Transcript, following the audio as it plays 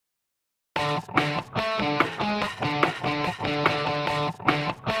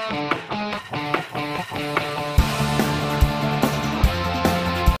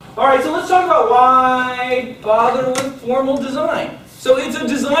Alright, so let's talk about why bother with formal design. So it's a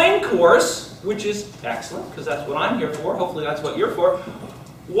design course, which is excellent, because that's what I'm here for. Hopefully that's what you're for.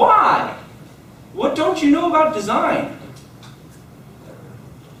 Why? What don't you know about design?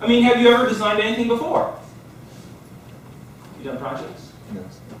 I mean, have you ever designed anything before? You done projects?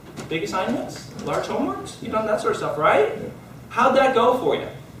 Yes. Big assignments? Large homeworks? You done that sort of stuff, right? Yeah. How'd that go for you?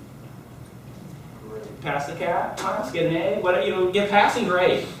 Pass the class, get an A, whatever, you know, get passing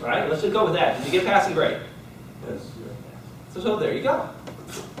grade, right? Let's just go with that. Did you get a passing grade? Yes. So there you go.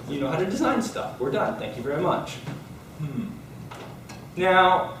 You know how to design stuff. We're done. Thank you very much.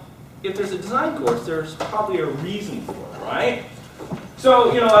 Now, if there's a design course, there's probably a reason for it, right?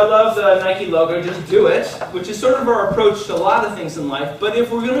 So, you know, I love the Nike logo, just do it, which is sort of our approach to a lot of things in life. But if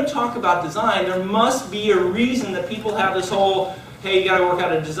we're going to talk about design, there must be a reason that people have this whole, hey, you got to work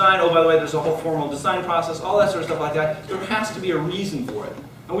out a design. Oh, by the way, there's a whole formal design process, all that sort of stuff like that. There has to be a reason for it.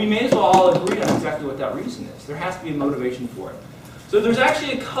 And we may as well all agree on exactly what that reason is. There has to be a motivation for it. So there's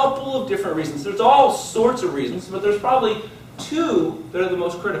actually a couple of different reasons. There's all sorts of reasons, but there's probably two that are the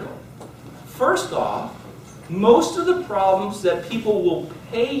most critical. First off, most of the problems that people will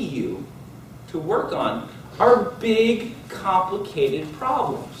pay you to work on are big, complicated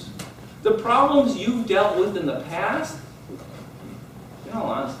problems. The problems you've dealt with in the past, in all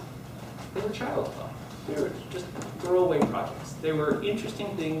honesty, they were child's play. They were just throwaway projects. They were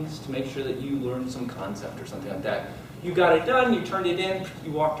interesting things to make sure that you learned some concept or something like that. You got it done, you turned it in,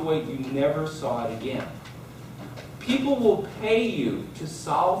 you walked away, you never saw it again. People will pay you to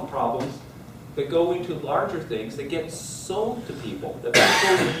solve problems that go into larger things that get sold to people, that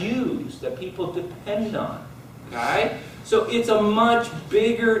people use, that people depend on. Okay? So it's a much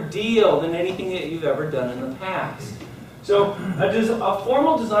bigger deal than anything that you've ever done in the past. So a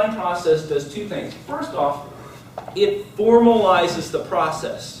formal design process does two things. First off, it formalizes the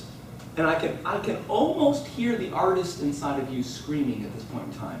process. And I can almost hear the artist inside of you screaming at this point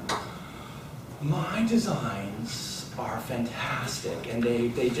in time. My designs are fantastic, and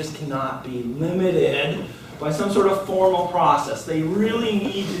they just cannot be limited by some sort of formal process. They really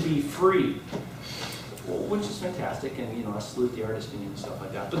need to be free, which is fantastic, and you know, I salute the artist in you and stuff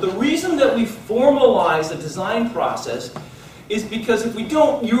like that. But the reason that we formalize the design process is because if we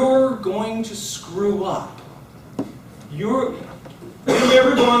don't, you're going to screw up. Anybody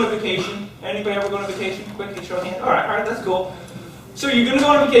ever go on a vacation? Anybody ever go on a vacation? Quickly, show of hand. All right, that's cool. So you're going to go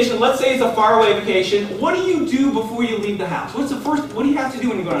on a vacation. Let's say it's a faraway vacation. What do you do before you leave the house? What do you have to do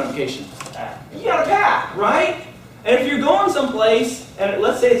when you go on a vacation? You got to pack, right? And if you're going someplace, and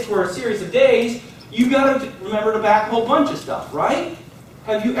let's say it's for a series of days, you got to remember to pack a whole bunch of stuff, right?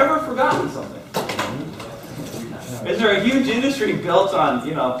 Have you ever forgotten something? Is there a huge industry built on,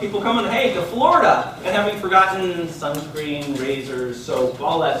 you know, people coming, hey, to Florida and having forgotten sunscreen, razors, soap,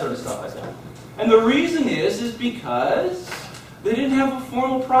 all that sort of stuff like that? And the reason is because they didn't have a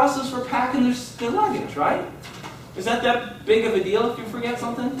formal process for packing their luggage, right? Is that big of a deal if you forget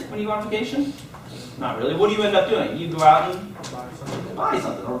something when you go on vacation? Not really. What do you end up doing? You go out and buy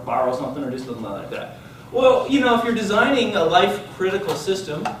something or borrow something or do something like that. Well, you know, if you're designing a life-critical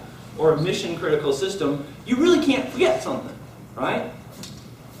system or a mission-critical system, you really can't forget something, right?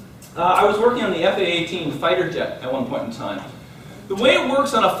 I was working on the F/A-18 fighter jet at one point in time. The way it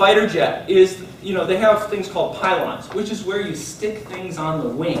works on a fighter jet is, you know, they have things called pylons, which is where you stick things on the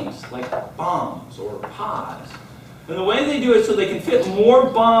wings, like bombs or pods. And the way they do it so they can fit more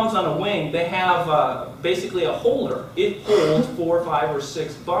bombs on a wing, they have basically a holder. It holds 4, 5, or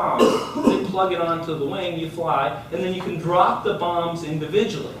 6 bombs. They plug it onto the wing, you fly, and then you can drop the bombs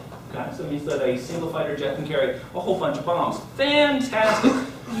individually. Okay? So it means that a single fighter jet can carry a whole bunch of bombs. Fantastic!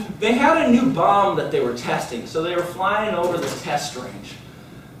 They had a new bomb that they were testing, so they were flying over the test range.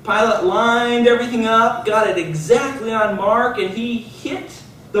 Pilot lined everything up, got it exactly on mark, and he hit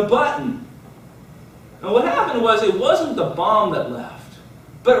the button. And what happened was it wasn't the bomb that left,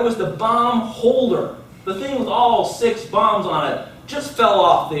 but it was the bomb holder. The thing with all 6 bombs on it just fell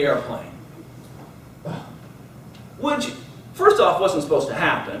off the airplane. Which, first off, wasn't supposed to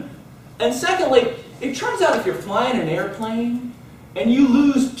happen. And secondly, it turns out if you're flying an airplane and you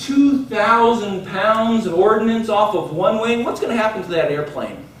lose 2,000 pounds of ordnance off of one wing, what's going to happen to that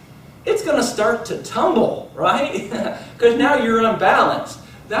airplane? It's going to start to tumble, right? Because now you're unbalanced.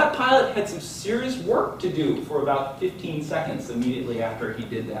 That pilot had some serious work to do for about 15 seconds immediately after he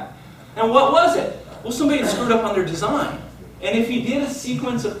did that. And what was it? Well, somebody had screwed up on their design. And if he did a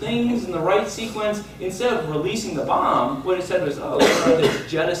sequence of things in the right sequence, instead of releasing the bomb, what it said was, oh, we're going to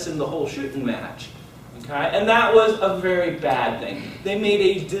jettison the whole shooting match. Okay? And that was a very bad thing. They made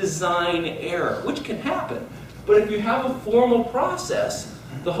a design error, which can happen. But if you have a formal process,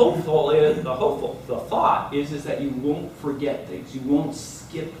 the thought is that you won't forget things. You won't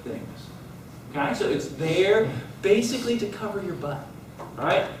skip things. Okay? So it's there basically to cover your butt. All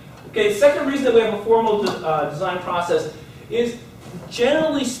right? Okay, the second reason that we have a formal design process is,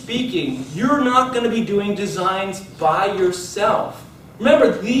 generally speaking, you're not going to be doing designs by yourself.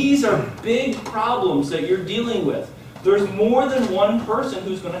 Remember, these are big problems that you're dealing with. There's more than one person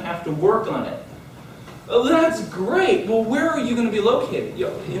who's going to have to work on it. Well, that's great. Well, where are you going to be located?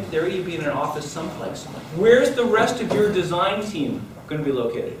 In theory, you'd be in an office someplace. Where's the rest of your design team going to be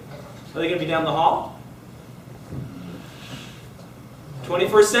located? Are they going to be down the hall?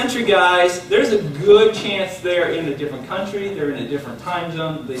 21st century guys, there's a good chance they're in a different country, they're in a different time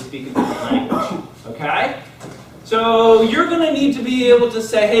zone, they speak a different language. Okay? So you're going to need to be able to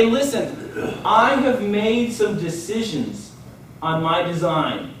say, hey, listen, I have made some decisions on my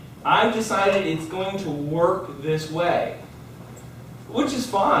design. I've decided it's going to work this way. Which is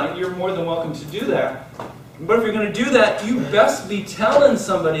fine, you're more than welcome to do that. But if you're going to do that, you best be telling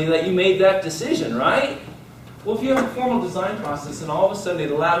somebody that you made that decision, right? Well, if you have a formal design process, and all of a sudden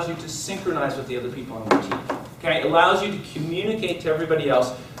it allows you to synchronize with the other people on your team. Okay? It allows you to communicate to everybody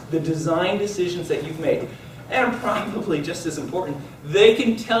else the design decisions that you've made. And probably just as important, they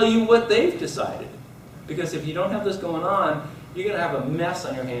can tell you what they've decided. Because if you don't have this going on, you're going to have a mess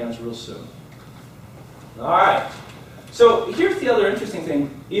on your hands real soon. All right. So here's the other interesting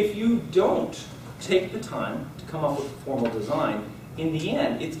thing. If you don't take the time to come up with a formal design, in the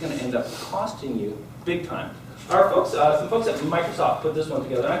end, it's going to end up costing you big time. Our folks, some folks at Microsoft put this one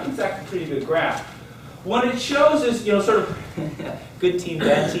together, and I think it's actually a pretty good graph. What it shows is, sort of good team,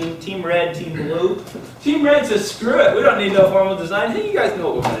 bad team, team red, team blue. Team red says, screw it, we don't need no formal design. Hey, you guys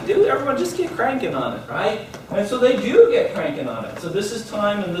know what we're going to do. Everyone just get cranking on it, right? And so they do get cranking on it. So this is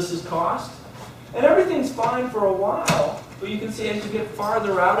time and this is cost. And everything's fine for a while, but you can see as you get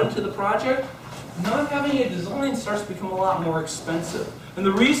farther out into the project, not having a design starts to become a lot more expensive. And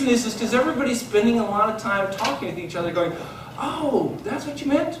the reason is because everybody's spending a lot of time talking with each other going, oh, that's what you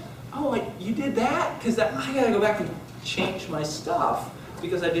meant? Oh, you did that? Because I got to go back and change my stuff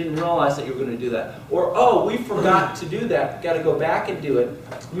because I didn't realize that you were going to do that. Or, oh, we forgot to do that. Got to go back and do it.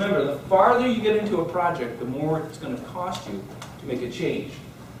 Remember, the farther you get into a project, the more it's going to cost you to make a change.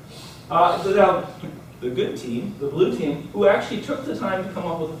 So now, the good team, the blue team, who actually took the time to come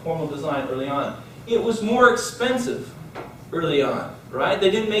up with a formal design early on, it was more expensive early on, right?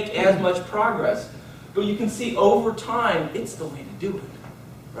 They didn't make as much progress. But you can see over time, it's the way to do it,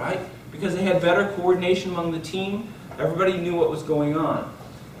 right? Because they had better coordination among the team. Everybody knew what was going on.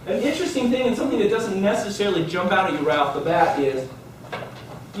 An interesting thing, and something that doesn't necessarily jump out at you right off the bat is,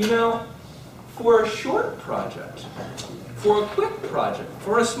 for a short project, for a quick project,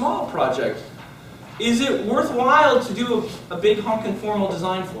 for a small project, is it worthwhile to do a big honkin' formal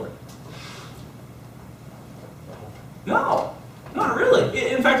design for it? No, not really.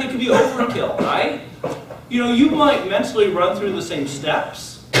 In fact, it could be overkill, right? You might mentally run through the same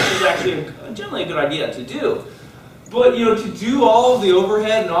steps, which is actually generally a good idea to do. But to do all of the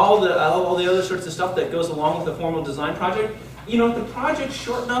overhead and all the other sorts of stuff that goes along with a formal design project, if the project's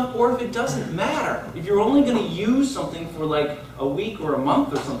short enough, or if it doesn't matter, if you're only going to use something for like a week or a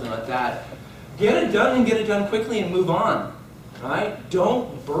month or something like that, get it done and get it done quickly and move on, right?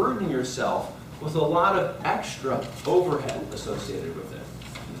 Don't burden yourself with a lot of extra overhead associated with it.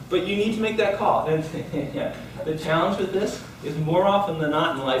 But you need to make that call. And the challenge with this is more often than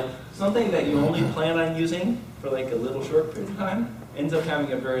not in life, something that you only plan on using for like a little short period of time ends up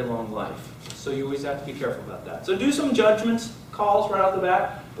having a very long life. So you always have to be careful about that. So do some judgments, calls right off the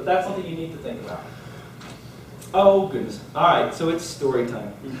bat, but that's something you need to think about. Oh goodness. All right, so it's story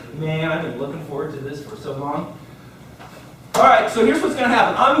time. Man, I've been looking forward to this for so long. All right, so here's what's going to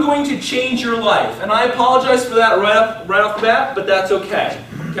happen. I'm going to change your life. And I apologize for that right off the bat, but that's okay.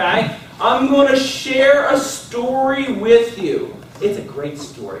 Okay? I'm going to share a story with you. It's a great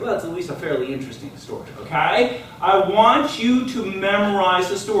story. Well, it's at least a fairly interesting story. Okay? I want you to memorize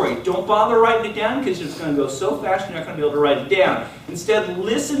the story. Don't bother writing it down because it's going to go so fast you're not going to be able to write it down. Instead,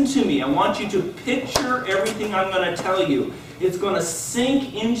 listen to me. I want you to picture everything I'm going to tell you. It's going to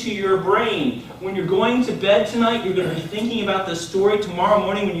sink into your brain. When you're going to bed tonight, you're going to be thinking about this story. Tomorrow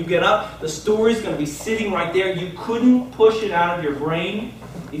morning when you get up, the story's going to be sitting right there. You couldn't push it out of your brain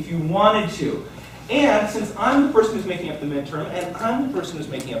if you wanted to. And since I'm the person who's making up the midterm, and I'm the person who's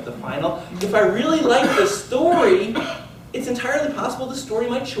making up the final, if I really like the story, it's entirely possible the story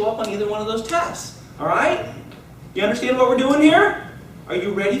might show up on either one of those tests. All right? You understand what we're doing here? Are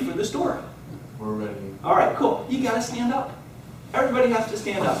you ready for the story? We're ready. All right, cool. You got to stand up. Everybody has to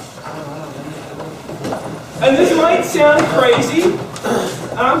stand up. And this might sound crazy,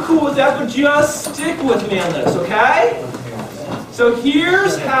 and I'm cool with that, but just stick with me on this, okay? So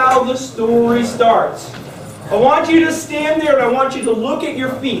here's how the story starts. I want you to stand there and I want you to look at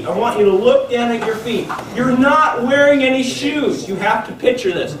your feet. I want you to look down at your feet. You're not wearing any shoes. You have to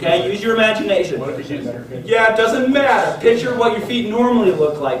picture this, okay? Use your imagination. Yeah, it doesn't matter. Picture what your feet normally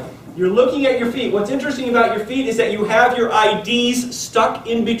look like. You're looking at your feet. What's interesting about your feet is that you have your IDs stuck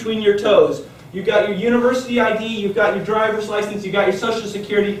in between your toes. You've got your university ID, you've got your driver's license, you've got your social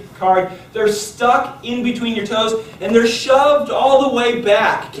security card. They're stuck in between your toes, and they're shoved all the way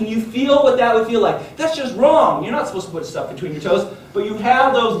back. Can you feel what that would feel like? That's just wrong. You're not supposed to put stuff between your toes, but you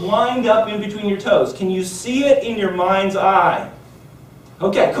have those lined up in between your toes. Can you see it in your mind's eye?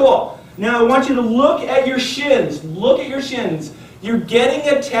 Okay, cool. Now I want you to look at your shins. Look at your shins. You're getting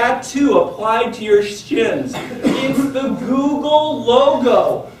a tattoo applied to your shins. It's the Google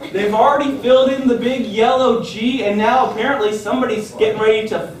logo. They've already filled in the big yellow G, and now apparently somebody's getting ready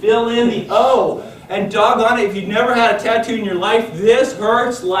to fill in the O. And doggone it, if you've never had a tattoo in your life, this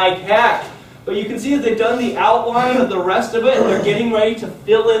hurts like heck. But you can see that they've done the outline of the rest of it, and they're getting ready to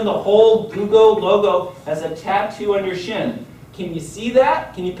fill in the whole Google logo as a tattoo on your shin. Can you see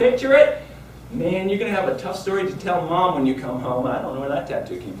that? Can you picture it? Man, you're going to have a tough story to tell Mom when you come home. I don't know where that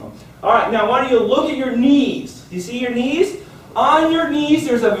tattoo came from. All right, now why don't you look at your knees? Do you see your knees? On your knees,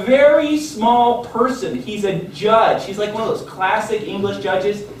 there's a very small person. He's a judge. He's like one of those classic English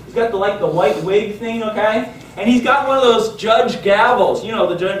judges. He's got the white wig thing, okay? And he's got one of those judge gavels. You know,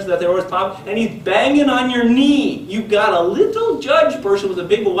 the judge that they always pop. And he's banging on your knee. You've got a little judge person with a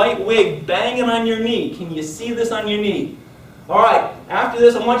big white wig banging on your knee. Can you see this on your knee? All right, after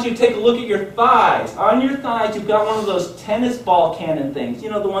this, I want you to take a look at your thighs. On your thighs, you've got one of those tennis ball cannon things. You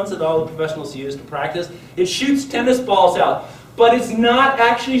know, the ones that all the professionals use to practice. It shoots tennis balls out. But it's not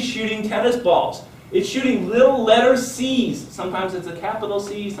actually shooting tennis balls. It's shooting little letter C's. Sometimes it's a capital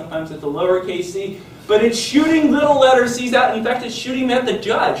C, sometimes it's a lowercase c. But it's shooting little letter C's out. In fact, it's shooting them at the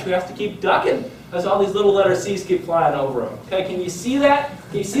judge, who has to keep ducking as all these little letter C's keep flying over him. Okay, can you see that?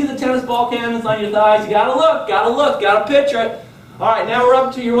 Can you see the tennis ball cannons on your thighs? You gotta look, gotta picture it. All right, now we're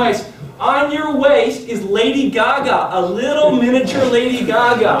up to your waist. On your waist is Lady Gaga, a little miniature Lady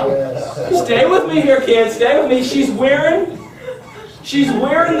Gaga. Stay with me here, kids. Stay with me. She's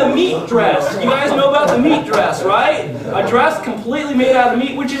wearing the meat dress. You guys know about the meat dress, right? A dress completely made out of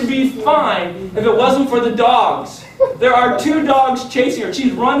meat, which would be fine if it wasn't for the dogs. There are 2 dogs chasing her.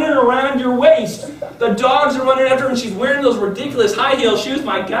 She's running around your waist. The dogs are running after her, and she's wearing those ridiculous high heel shoes.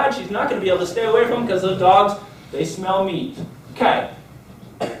 My God, she's not going to be able to stay away from them because those dogs, they smell meat. Okay.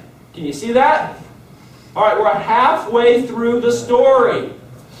 Can you see that? All right, we're halfway through the story.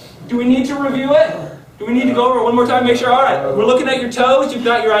 Do we need to review it? Do we need to go over it one more time, make sure? All right, we're looking at your toes. You've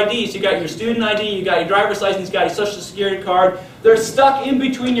got your IDs. You've got your student ID. You've got your driver's license. You've got your social security card. They're stuck in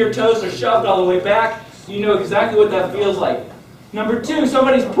between your toes. They're shoved all the way back. You know exactly what that feels like. Number 2,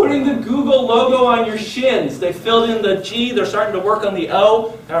 somebody's putting the Google logo on your shins. They filled in the G. They're starting to work on the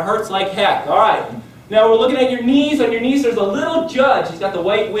O. And it hurts like heck. All right. Now we're looking at your knees. On your knees there's a little judge. He's got the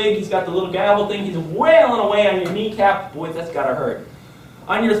white wig. He's got the little gavel thing. He's wailing away on your kneecap. Boy, that's got to hurt.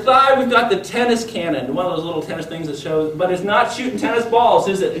 On your thigh, we've got the tennis cannon, one of those little tennis things that shows, but it's not shooting tennis balls,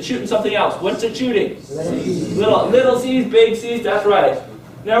 is it? It's shooting something else. What's it shooting? Little C's, big C's, that's right.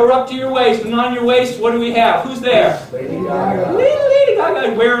 Now we're up to your waist, and on your waist, what do we have? Who's there? Lady Gaga. Lady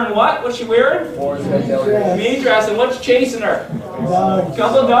Gaga wearing what? What's she wearing? Meat dress, and what's chasing her? Dogs.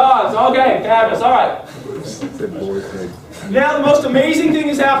 Couple dogs. Okay, fabulous. All right. Now the most amazing thing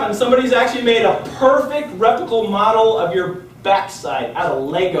has happened. Somebody's actually made a perfect replica model of your backside out of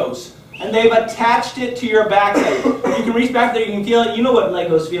Legos. And they've attached it to your backside. You can reach back there, you can feel it. You know what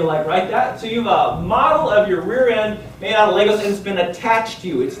Legos feel like, right? So you have a model of your rear end made out of Legos, and it's been attached to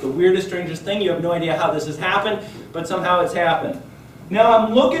you. It's the weirdest, strangest thing. You have no idea how this has happened, but somehow it's happened. Now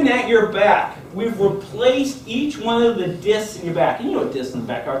I'm looking at your back. We've replaced each one of the discs in your back. And you know what discs in the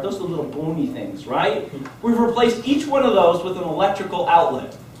back are? Those are the little bony things, right? We've replaced each one of those with an electrical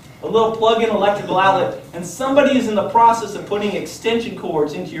outlet. A little plug-in electrical outlet, and somebody is in the process of putting extension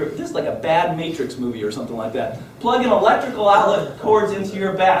cords into your, this is like a bad Matrix movie or something like that. Plug in electrical outlet cords into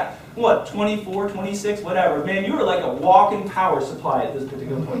your back. What, 24, 26, whatever. Man, you are like a walking power supply at this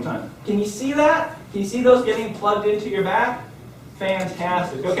particular point in time. Can you see that? Can you see those getting plugged into your back?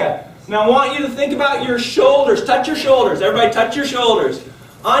 Fantastic. Okay. Now I want you to think about your shoulders. Touch your shoulders. Everybody touch your shoulders.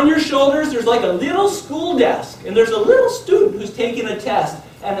 On your shoulders, there's like a little school desk, and there's a little student who's taking a test,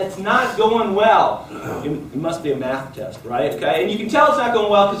 and it's not going well. It must be a math test, right? Okay, and you can tell it's not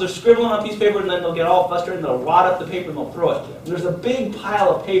going well because they're scribbling on a piece of paper, and then they'll get all frustrated, and they'll wad up the paper, and they'll throw it. And there's a big pile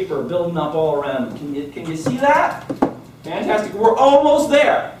of paper building up all around them. Can you see that? Fantastic. We're almost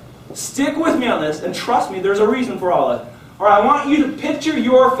there. Stick with me on this, and trust me, there's a reason for all this. All right, I want you to picture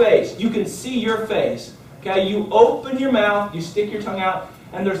your face. You can see your face. Okay, you open your mouth, you stick your tongue out,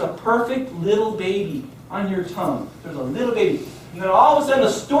 and there's a perfect little baby on your tongue. There's a little baby. And then all of a sudden a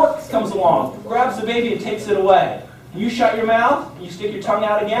stork comes along, grabs the baby and takes it away. You shut your mouth, you stick your tongue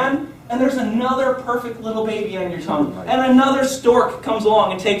out again, and there's another perfect little baby on your tongue. And another stork comes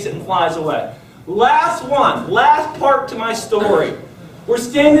along and takes it and flies away. Last one, last part to my story. We're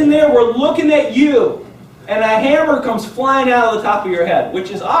standing there, we're looking at you, and a hammer comes flying out of the top of your head, which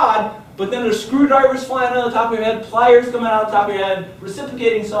is odd. But then there's screwdrivers flying out of the top of your head, pliers coming out of the top of your head,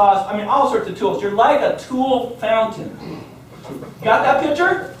 reciprocating saws, I mean all sorts of tools. You're like a tool fountain. Got that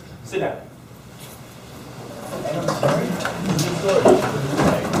picture? Sit down.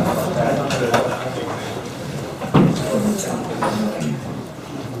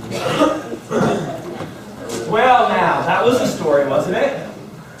 Well now, that was the story, wasn't it?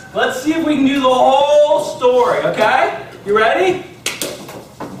 Let's see if we can do the whole story, okay? You ready?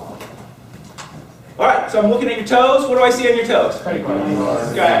 Alright, so I'm looking at your toes. What do I see on your toes? Okay,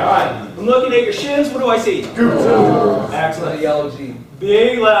 alright. I'm looking at your shins. What do I see? Excellent. Yellow G.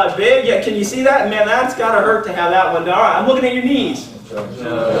 Big, loud, big. Yeah, can you see that? Man, that's got to hurt to have that one. Alright, I'm looking at your knees.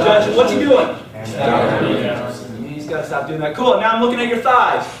 Judge, what's he doing? Your knees got to stop doing that. Cool. Now I'm looking at your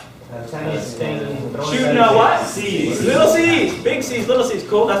thighs. Shooting a what? C's. Little C's. Big C's, little C's.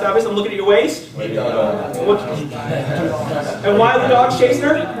 Cool, that's obvious. I'm looking at your waist. And why are the dogs chasing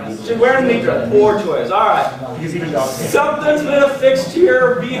her? She's wearing Mitra. Poor choice. Alright. Something's been affixed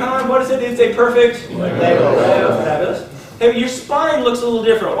here behind. What is it? It's a perfect Lego. Fabulous. Hey, your spine looks a little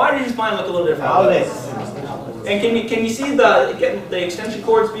different. Why does your spine look a little different? And can you see the extension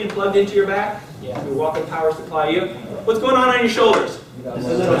cords being plugged into your back? Yeah. Your walking power supply. You. What's going on your shoulders? Yeah,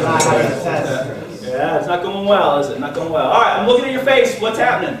 it's not going well, is it? Not going well. All right, I'm looking at your face. What's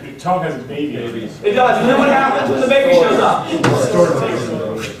happening? Your tongue has a baby. It does. And then what happens when the baby shows up?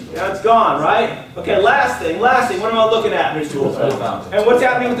 Yeah, it's gone, right? Okay, last thing. What am I looking at? And what's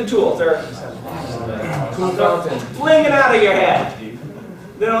happening with the tools? They're flinging out of your head.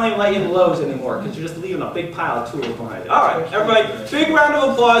 They don't even let you in Lowe's anymore because you're just leaving a big pile of tools behind you. All right, everybody, big round of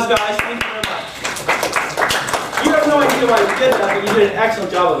applause, guys. Thank you very much. You have no idea why you did that, but you did an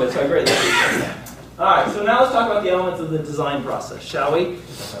excellent job of it, so I greatly appreciate that. All right, so now let's talk about the elements of the design process, shall we?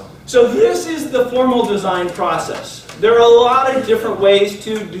 So this is the formal design process. There are a lot of different ways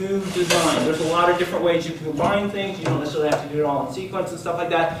to do design. There's a lot of different ways you can combine things. You don't necessarily have to do it all in sequence and stuff like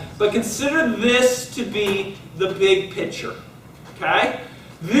that. But consider this to be the big picture, okay?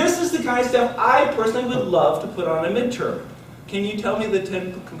 This is the kind of stuff I personally would love to put on a midterm. Can you tell me the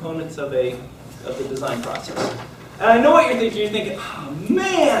 10 components of the design process? And I know what you're thinking. You're thinking, oh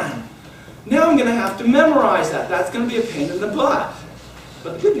man, now I'm going to have to memorize that. That's going to be a pain in the butt.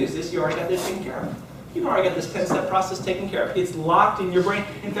 But the good news is you already got this taken care of. You've already got this 10-step process taken care of. It's locked in your brain.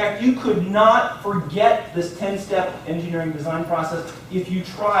 In fact, you could not forget this 10-step engineering design process if you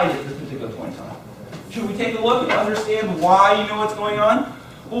tried at this particular point in time. Should we take a look and understand why you know what's going on?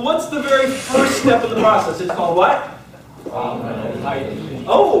 Well, what's the very first step of the process? It's called what?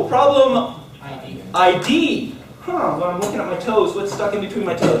 Oh, problem ID. Huh, well, I'm looking at my toes. What's stuck in between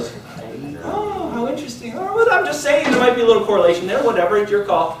my toes? Oh, how interesting. Oh, well, I'm just saying there might be a little correlation there. Whatever, it's your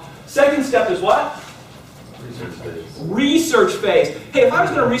call. Second step is what? Research phase. Research phase. Hey, if I was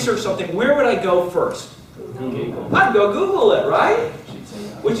going to research something, where would I go first? Google. I'd go Google it, right?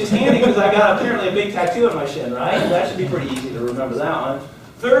 Which is handy because I got apparently a big tattoo on my shin, right? That should be pretty easy to remember that one.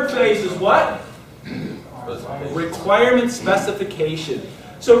 Third phase is what? Requirement specification.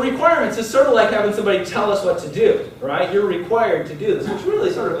 So requirements is sort of like having somebody tell us what to do, right? You're required to do this, which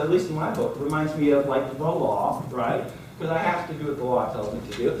really sort of, at least in my book, reminds me of like the law, right? Because I have to do what the law tells me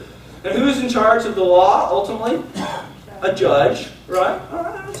to do. And who's in charge of the law, ultimately? A judge, right? All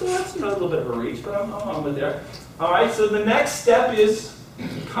right, so that's a little bit of a reach, but I'm on with there. All right, so the next step is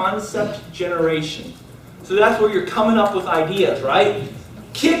concept generation. So that's where you're coming up with ideas, right?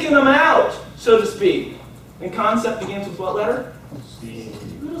 Kicking them out, so to speak. And concept begins with what letter? C.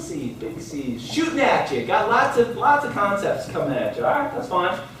 Little c, big C. Shooting at you. Got lots of concepts coming at you. All right, that's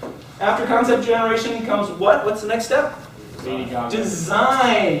fine. After concept generation comes what? What's the next step? Lady Gaga.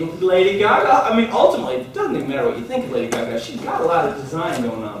 Design. Lady Gaga. I mean, ultimately, it doesn't even matter what you think of Lady Gaga. She's got a lot of design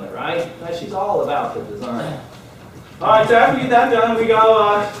going on there, right? She's all about the design. All right, so after we get that done, we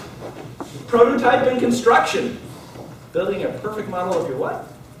go prototype and construction. Building a perfect model of your what?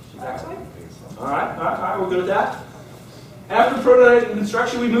 Backside? All right, we're good with that. After prototype and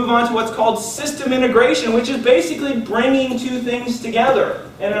construction, we move on to what's called system integration, which is basically bringing two things together.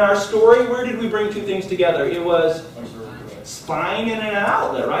 And in our story, where did we bring two things together? It was spine in and an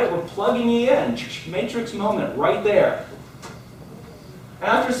outlet, right? We're plugging it in. Matrix moment, right there.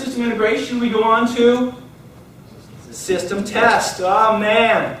 After system integration, we go on to system test. Oh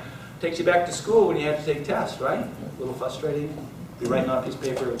man, takes you back to school when you had to take tests, right? A little frustrating. Be writing on a piece of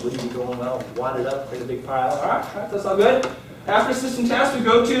paper, it wouldn't be going well, wad it up, create a big pile. All right, that's all good. After system test, we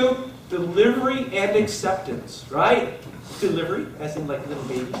go to delivery and acceptance, right? Delivery, as in like little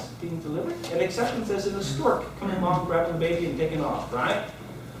babies being delivered, and acceptance as in a stork coming along, grabbing the baby and taking off, right?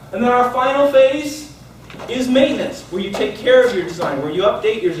 And then our final phase is maintenance, where you take care of your design, where you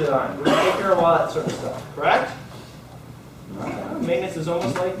update your design, where you take care of all that sort of stuff, correct? Maintenance is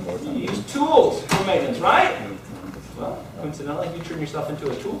almost like you use tools for maintenance, right? Well, coincidentally, if you turn yourself into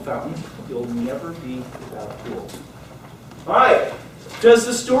a tool fountain, you'll never be without tools. All right. Does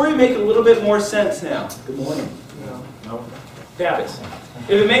the story make a little bit more sense now? Good morning. No. Fabulous.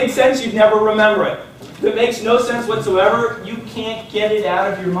 If it made sense, you'd never remember it. If it makes no sense whatsoever, you can't get it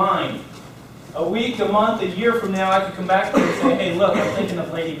out of your mind. A week, a month, a year from now, I could come back to you and say, hey, look, I'm thinking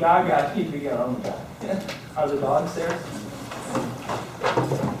of Lady Gaga. Keep it going. Are the dogs there?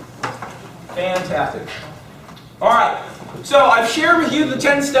 Fantastic. All right, so I've shared with you the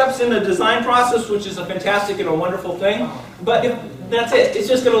 10 steps in the design process, which is a fantastic and a wonderful thing, but that's it. It's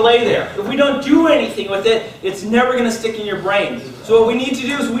just going to lay there. If we don't do anything with it, it's never going to stick in your brain. So what we need to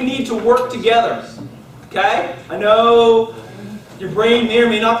do is we need to work together, okay? I know your brain may or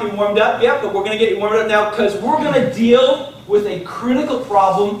may not be warmed up yet, but we're going to get you warmed up now because we're going to deal with a critical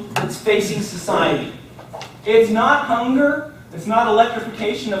problem that's facing society. It's not hunger. It's not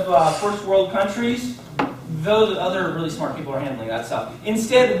electrification of first world countries. Those other really smart people are handling that stuff.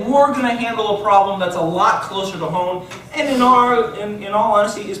 Instead, we're going to handle a problem that's a lot closer to home, and in all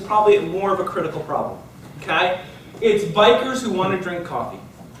honesty, is probably more of a critical problem. Okay? It's bikers who want to drink coffee.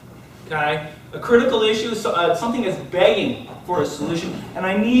 Okay? A critical issue is something that's begging for a solution, and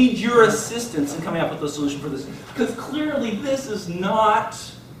I need your assistance in coming up with a solution for this, because clearly this is not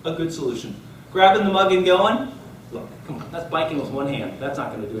a good solution. Grabbing the mug and going. Look, come on, that's biking with one hand. That's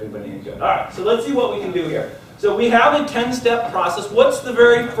not going to do anybody any good. All right, so let's see what we can do here. So we have a 10-step process. What's the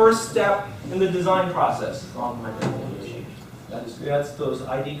very first step in the design process? That's those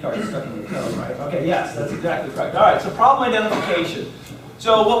ID cards stuck in your code, right? Okay, yes, that's exactly correct. All right, so problem identification.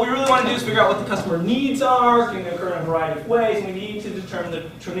 So what we really want to do is figure out what the customer needs are. Can occur in a variety of ways, and we need to determine the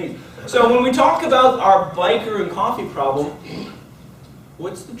true needs. So when we talk about our biker and coffee problem,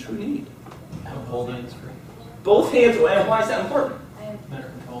 what's the true need? Hold hands free. Both hands, and why is that important? Better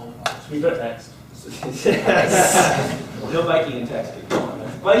control. We better text. No biking and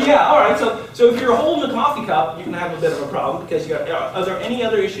texting. But yeah, all right. So if you're holding a coffee cup, you can have a bit of a problem because you got. Are there any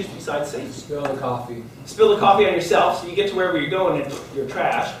other issues besides safety? Spill the coffee. Spill the coffee on yourself, so you get to wherever you're going and you're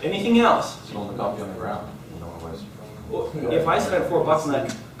trash. Anything else? Spill the coffee on the ground. Well, if I spent $4 on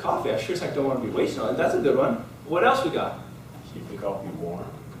that coffee, I sure as heck don't want to be wasting on it. That's a good one. What else we got? Keep the coffee warm.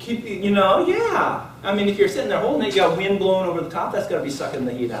 Keep, yeah. I mean, if you're sitting there holding it, you got wind blowing over the top, that's got to be sucking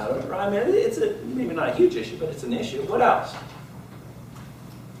the heat out of it, right? I mean, it's maybe not a huge issue, but it's an issue. What else?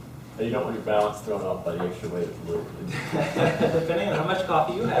 You don't want your balance thrown off by the extra weight of fluid. Depending on how much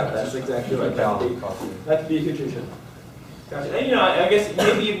coffee you have, that's exactly right. That could be a huge issue. Gotcha. And, I guess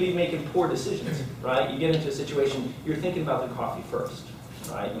maybe you'd be making poor decisions, right? You get into a situation, you're thinking about the coffee first,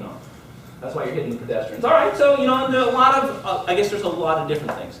 right? That's why you're hitting the pedestrians. All right, so, I guess there's a lot of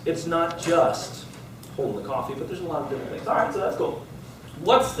different things. It's not just holding the coffee, but there's a lot of different things. All right, so that's cool.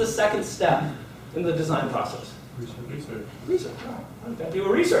 What's the second step in the design process? Research. All right, I'm going to do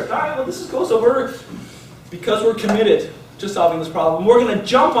a research. All right, well, this is cool. So because we're committed to solving this problem, we're going to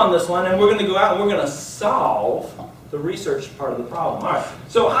jump on this one, and we're going to go out and we're going to solve the research part of the problem. All right,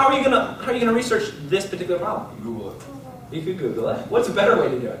 so how are you going to research this particular problem? Google it. You could Google it. What's a better way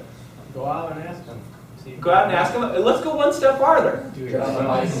to do it? Go out and ask them. Go out and ask them. Let's go one step farther. Get on a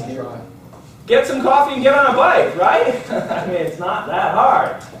bike and try. Get some coffee and get on a bike, right? I mean, it's not that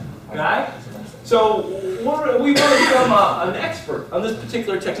hard, right? So we want to become an expert on this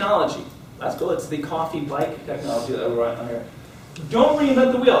particular technology. That's cool. It's the coffee bike technology that we're on here. Don't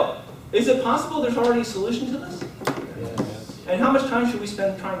reinvent the wheel. Is it possible there's already a solution to this? Yes. And how much time should we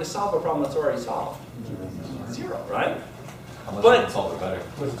spend trying to solve a problem that's already solved? Zero, right? But solve it better.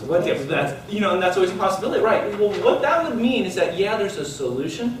 But yeah, and that's always a possibility, right? Well, what that would mean is that, yeah, there's a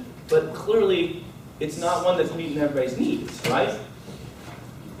solution, but clearly It's not one that's meeting everybody's needs, right?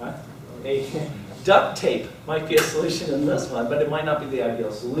 Huh? Duct tape might be a solution in this one, but it might not be the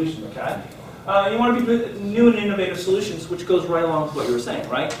ideal solution, okay? You want to be new and innovative solutions, which goes right along with what you were saying,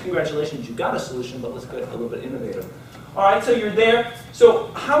 right? Congratulations, you got a solution, but let's get a little bit innovative. All right, so you're there. So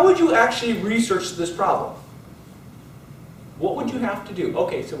how would you actually research this problem? What would you have to do?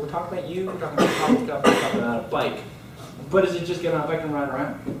 Okay, so we're talking about you, we're talking about college stuff, we're talking about a bike. But is it just get on a bike and ride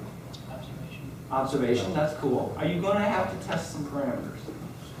around? Observation, that's cool. Are you going to have to test some parameters?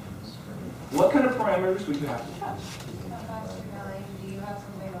 What kind of parameters would you have to test? Do you have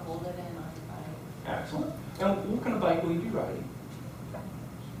something to hold it in on your bike? Excellent. And what kind of bike will you be riding?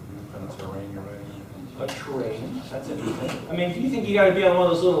 Kind of terrain you're riding. A terrain. That's interesting. I mean, do you think you got to be on one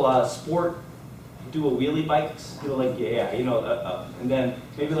of those little sport dual wheelie bikes? You know, like and then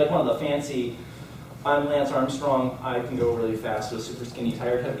maybe like one of the fancy. I'm Lance Armstrong. I can go really fast with a super skinny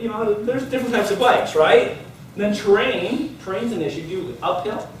tire type. You know, there's different types of bikes, right? And then terrain. Terrain's an issue. Do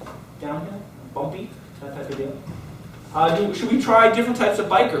uphill, downhill, bumpy, that type of deal. Should we try different types of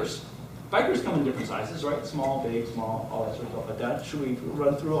bikers? Bikers come in different sizes, right? Small, big, small, all that sort of stuff like that. Should we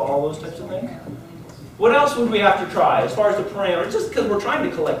run through all those types of things? What else would we have to try as far as the parameters? Just because we're trying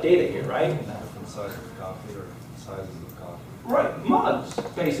to collect data here, right? Different sizes of coffee or sizes of coffee. Right, mugs,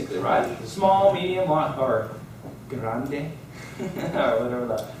 basically, right? Small, medium, or grande, or whatever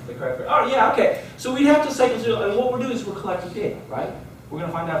the correct word. Oh, yeah, okay. So we'd have to cycle through, and what we're doing is we're collecting data, right? We're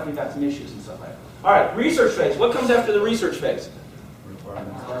going to find out if we've got some issues and stuff like that. All right, research phase. What comes after the research phase?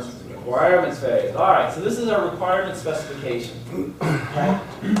 Requirements phase. All right, so this is our requirement specification. Okay?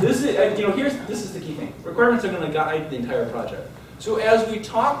 This is, this is the key thing. Requirements are going to guide the entire project. So as we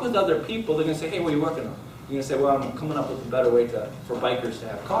talk with other people, they're going to say, hey, what are you working on? You're going to say, well, I'm coming up with a better way for bikers to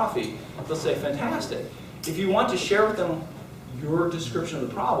have coffee. They'll say, fantastic. If you want to share with them your description of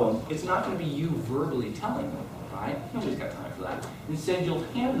the problem, it's not going to be you verbally telling them, right? Nobody's got time for that. Instead, you'll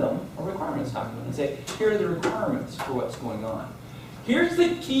hand them a requirements document and say, here are the requirements for what's going on. Here's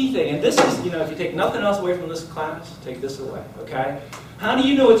the key thing, and this is, if you take nothing else away from this class, take this away, okay? How do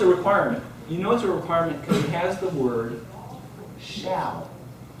you know it's a requirement? You know it's a requirement because it has the word shall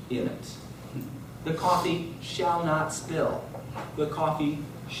in it. The coffee shall not spill. The coffee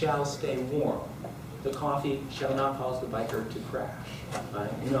shall stay warm. The coffee shall not cause the biker to crash.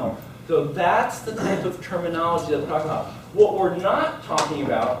 Right? So that's the type of terminology that we're talking about. What we're not talking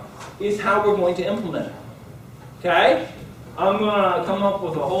about is how we're going to implement it. Okay? I'm going to come up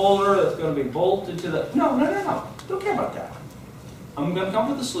with a holder that's going to be bolted to the... No. Don't care about that. I'm going to come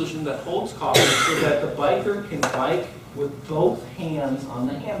up with a solution that holds coffee so that the biker can bike with both hands on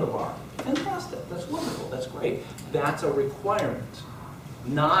the handlebar. Fantastic. That's wonderful. That's great. That's a requirement.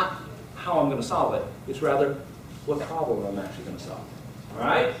 Not how I'm going to solve it. It's rather what problem I'm actually going to solve. All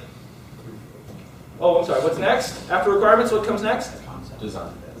right? Oh, I'm sorry. What's next? After requirements, what comes next?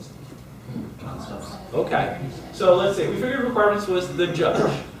 Design. Okay. So let's see. We figured requirements was the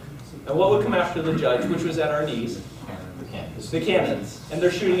judge. And what would come after the judge, which was at our knees? The cannons. And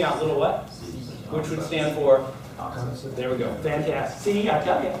they're shooting out little what? Which would stand for? There we go. Fantastic. See, I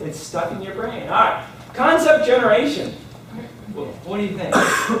tell you, it's stuck in your brain. All right. Concept generation. What do you think?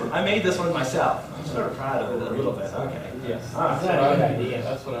 I made this one myself. I'm sort of proud of it a little bit. Okay. Yes. All right. That's not a good idea.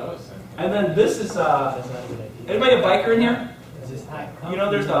 That's what I was saying. And then this is, That's not a good idea. anybody a biker in here?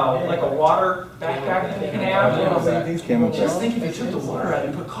 There's a like a water backpack that you can have. Just think if you took the Yeah. water out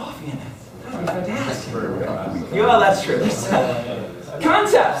and put coffee in it. That would be fantastic. Yeah, that's true.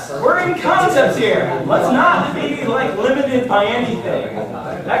 Concepts. We're in concepts here. Let's not be limited by anything.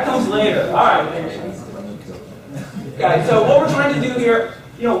 That comes later. All right. Guys, so what we're trying to do here,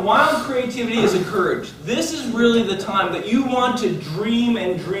 while creativity is encouraged, this is really the time that you want to dream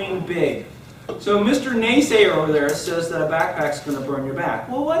and dream big. So Mr. Naysayer over there says that a backpack's going to burn your back.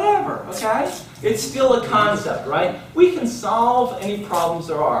 Well, whatever, okay? It's still a concept, right? We can solve any problems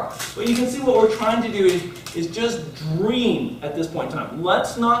there are. But you can see what we're trying to do is just dream at this point in time.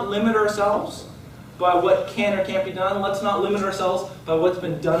 Let's not limit ourselves by what can or can't be done. Let's not limit ourselves by what's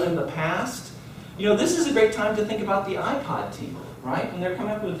been done in the past. This is a great time to think about the iPod team, right? When they're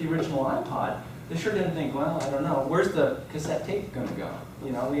coming up with the original iPod, they sure didn't think, well, I don't know, where's the cassette tape going to go?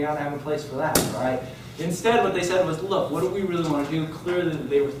 We ought to have a place for that, right? Instead, what they said was, look, what do we really want to do? Clearly,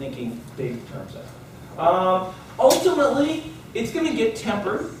 they were thinking big terms. Ultimately, it's going to get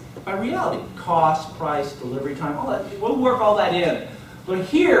tempered by reality. Cost, price, delivery time, all that. We'll work all that in. But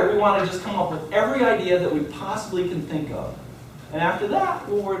here, we want to just come up with every idea that we possibly can think of. And after that,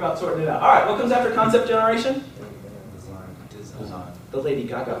 we'll worry about sorting it out. All right, what comes after concept generation? Design. The Lady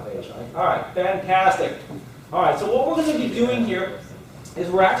Gaga phase, right? All right, fantastic. All right, so what we're going to be doing here is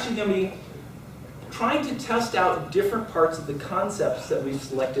we're actually going to be trying to test out different parts of the concepts that we've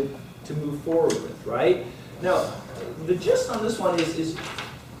selected to move forward with, right? Now, the gist on this one is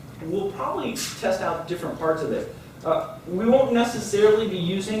we'll probably test out different parts of it. We won't necessarily be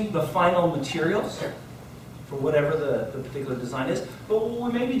using the final materials for whatever the particular design is, but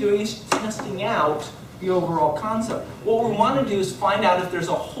what we may be doing is testing out the overall concept. What we want to do is find out if there's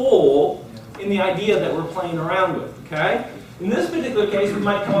a hole in the idea that we're playing around with, okay? In this particular case, we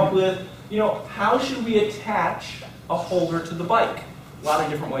might come up with, how should we attach a holder to the bike? A lot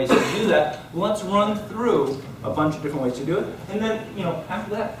of different ways to do that. Let's run through a bunch of different ways to do it. And then,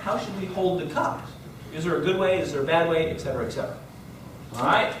 after that, how should we hold the cup? Is there a good way? Is there a bad way? Et cetera, et cetera. All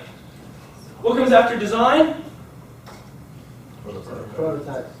right? What comes after design?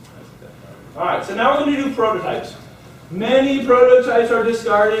 Prototype. All right, so now we're going to do prototypes. Many prototypes are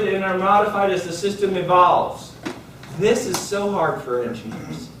discarded and are modified as the system evolves. This is so hard for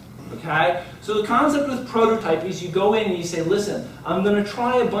engineers. Okay? So the concept with prototype is you go in and you say, listen, I'm going to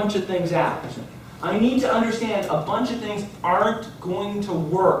try a bunch of things out. I need to understand a bunch of things aren't going to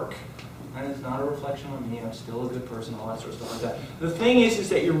work. And it's not a reflection on me, I'm still a good person, all that sort of stuff like that. The thing is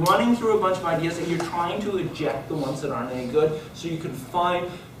that you're running through a bunch of ideas and you're trying to eject the ones that aren't any good so you can find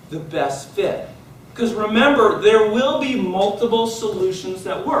the best fit. Because remember, there will be multiple solutions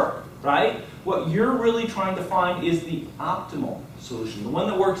that work, right? What you're really trying to find is the optimal solution, the one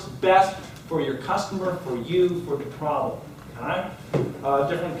that works best for your customer, for you, for the problem. Okay?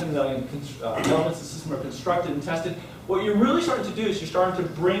 Different elements of the system are constructed and tested. What you're really starting to do is you're starting to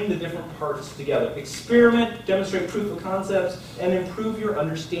bring the different parts together. Experiment, demonstrate proof of concepts, and improve your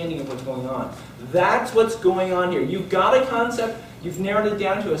understanding of what's going on. That's what's going on here. You've got a concept, you've narrowed it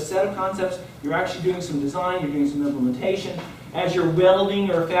down to a set of concepts, you're actually doing some design, you're doing some implementation. As you're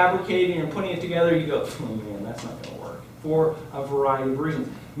welding or fabricating or putting it together, you go, oh man, that's not going to work, for a variety of reasons.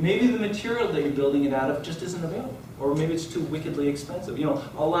 Maybe the material that you're building it out of just isn't available, or maybe it's too wickedly expensive.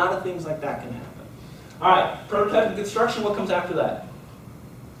 A lot of things like that can happen. All right, prototype and construction, what comes after that?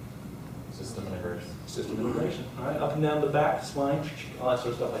 System integration. System integration. All right, up and down the back, spline, all that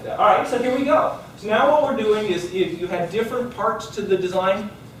sort of stuff like that. All right, so here we go. So now what we're doing is if you had different parts to the design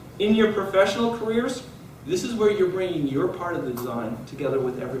in your professional careers, this is where you're bringing your part of the design together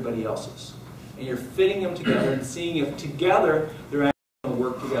with everybody else's. And you're fitting them together and seeing if together they're actually going to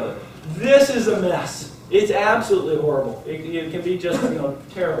work together. This is a mess. It's absolutely horrible. It can be just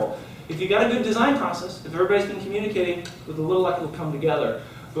terrible. If you've got a good design process, if everybody's been communicating, with a little luck it'll come together.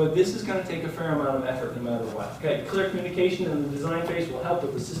 But this is going to take a fair amount of effort no matter what. Okay, clear communication in the design phase will help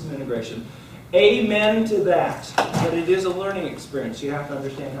with the system integration. Amen to that. But it is a learning experience. You have to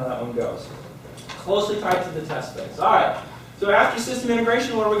understand how that one goes. Closely tied to the test phase. All right. So after system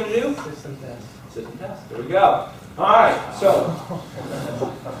integration, what are we going to do? System test. System test. There we go. All right. So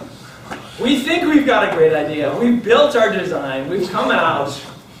we think we've got a great idea. We've built our design. We've come out.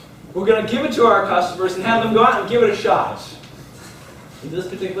 We're going to give it to our customers and have them go out and give it a shot. In this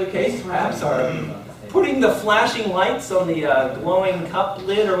particular case, perhaps putting the flashing lights on the glowing cup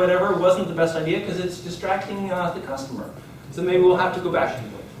lid or whatever wasn't the best idea because it's distracting the customer. So maybe we'll have to go back.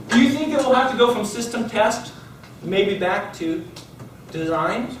 Do you think that we'll have to go from system test maybe back to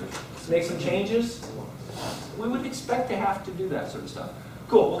design? Make some changes? We would expect to have to do that sort of stuff.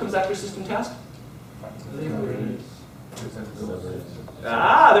 Cool. What comes after system test?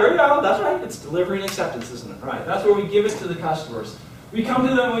 Ah, there we go. That's right. It's delivery and acceptance, isn't it? Right. That's where we give it to the customers. We come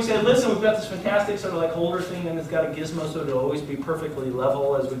to them and we say, listen, we've got this fantastic sort of like holder thing, and it's got a gizmo so it'll always be perfectly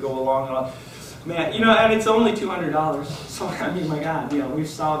level as we go along. And all. Man, and it's only $200. So, I mean, my God, we've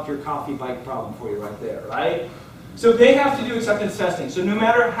solved your coffee bike problem for you right there, right? So they have to do acceptance testing. So no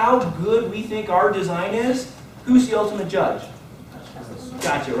matter how good we think our design is, who's the ultimate judge?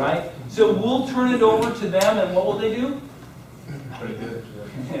 Gotcha, right? So we'll turn it over to them, and what will they do? Pretty good.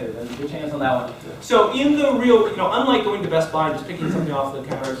 Good chance on that one. So in the real, unlike going to Best Buy, just picking something off the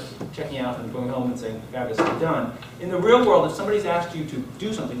counter, checking out, and going home and saying, fabulous, it's done. In the real world, if somebody's asked you to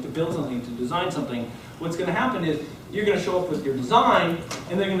do something, to build something, to design something, what's going to happen is you're going to show up with your design,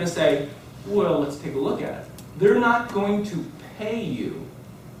 and they're going to say, well, let's take a look at it. They're not going to pay you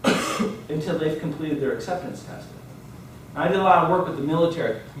until they've completed their acceptance testing. I did a lot of work with the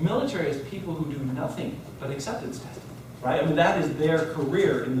military. Military is people who do nothing but acceptance testing. Right? I mean, that is their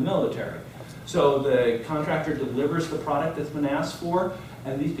career in the military. So the contractor delivers the product that's been asked for,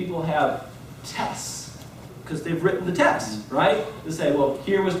 and these people have tests, because they've written the tests, right? They say, well,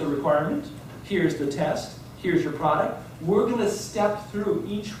 here was the requirement, here's the test, here's your product. We're going to step through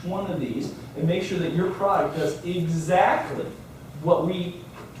each one of these and make sure that your product does exactly what we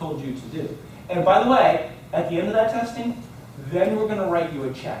told you to do. And by the way, at the end of that testing, then we're going to write you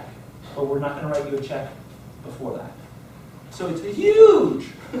a check. but we're not going to write you a check before that. So it's a huge,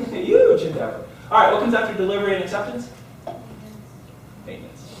 huge endeavor. All right, what comes after delivery and acceptance?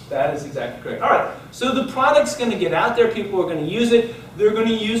 Maintenance. That is exactly correct. All right, so the product's going to get out there. People are going to use it. They're going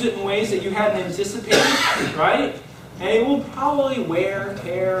to use it in ways that you hadn't anticipated, right? And it will probably wear,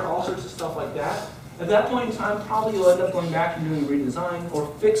 tear, all sorts of stuff like that. At that point in time, probably you'll end up going back and doing redesign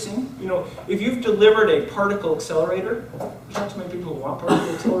or fixing. You know, if you've delivered a particle accelerator, there's not too many people who want particle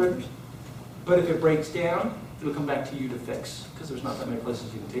accelerators. But if it breaks down, it'll come back to you to fix, because there's not that many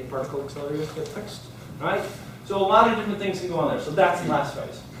places you can take particle accelerators to get fixed, right? So a lot of different things can go on there. So that's the last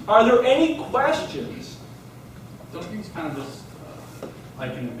phase. Are there any questions? Don't things kind of just,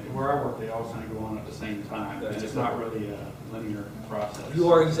 like where I work, they all kind of go on at the same time, and it's not really a linear process.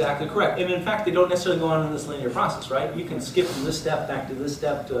 You are exactly correct. And in fact, they don't necessarily go on in this linear process, right? You can skip from this step back to this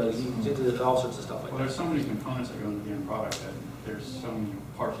step, you can do all sorts of stuff like Well, that. there's so many components that go into the end product that there's so many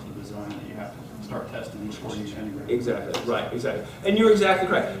parts of the design that you have to start testing before you integrate. Exactly, right, exactly. And you're exactly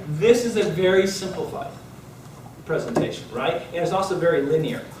correct. This is a very simplified presentation, right? And it's also very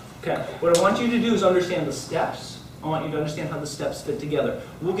linear. Okay, what I want you to do is understand the steps. I want you to understand how the steps fit together.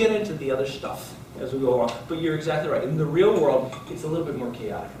 We'll get into the other stuff as we go along, but you're exactly right. In the real world, it's a little bit more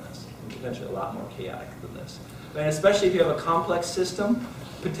chaotic than this, and potentially a lot more chaotic than this. And especially if you have a complex system,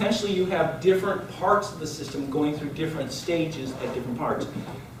 potentially you have different parts of the system going through different stages at different parts.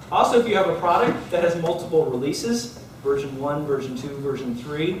 Also, if you have a product that has multiple releases, version 1, version 2, version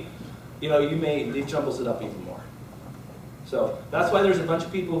 3, you know, it jumbles it up even more. So that's why there's a bunch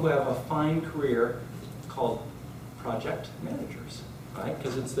of people who have a fine career called project managers, right?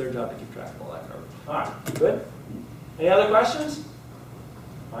 Because it's their job to keep track of all that garbage. All right, good? Any other questions?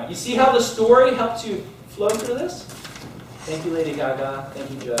 All right, you see how the story helps you flow through this? Thank you, Lady Gaga.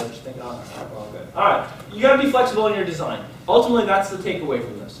 Thank you, Judge. Thank you. All good. All right, you got to be flexible in your design. Ultimately, that's the takeaway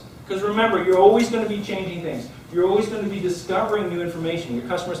from this. Because remember, you're always going to be changing things. You're always going to be discovering new information. Your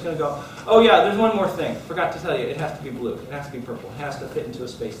customer's going to go, oh yeah, there's one more thing. Forgot to tell you, it has to be blue. It has to be purple. It has to fit into a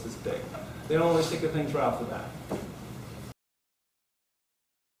space this big. They don't always think of things right off the bat.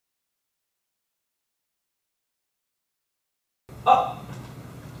 Oh,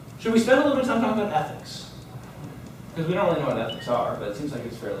 should we spend a little bit of time talking about ethics? Because we don't really know what ethics are, but it seems like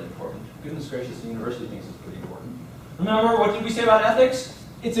it's fairly important. Goodness gracious, the university thinks it's pretty important. Remember, what did we say about ethics?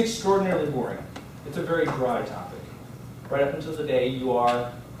 It's extraordinarily boring. It's a very dry topic. Right up until the day you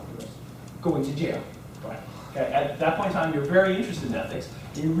are going to jail. Right? Okay? At that point in time, you're very interested in ethics,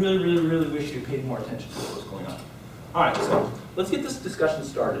 and you really, really, really wish you paid more attention to what was going on. All right, so let's get this discussion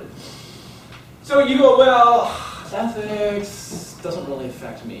started. So you go, well, ethics doesn't really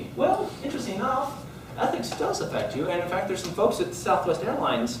affect me. Well, interesting enough, ethics does affect you, and in fact, there's some folks at Southwest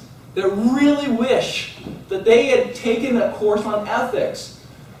Airlines that really wish that they had taken a course on ethics,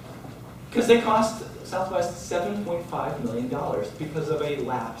 because they cost Southwest $7.5 million because of a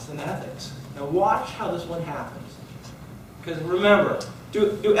lapse in ethics. Now watch how this one happens. Because remember,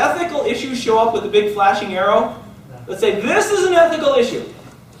 do ethical issues show up with a big flashing arrow? Let's say this is an ethical issue.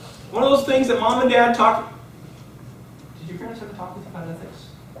 One of those things that mom and dad talk. Did your parents ever talk with you about ethics?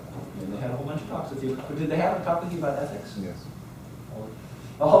 And they had a whole bunch of talks with you. But did they ever talk with you about ethics? Yes.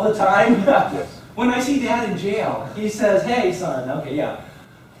 All the time? Yes. When I see dad in jail, he says, hey son, okay, yeah.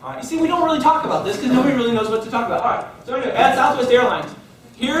 You see, we don't really talk about this because nobody really knows what to talk about. All right, so anyway, at Southwest Airlines,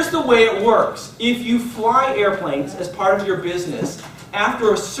 here's the way it works. If you fly airplanes as part of your business,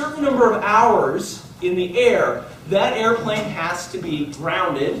 after a certain number of hours in the air, that airplane has to be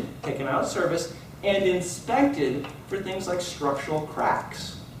grounded, taken out of service, and inspected for things like structural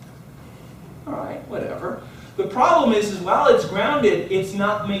cracks. All right, whatever. The problem is while it's grounded, it's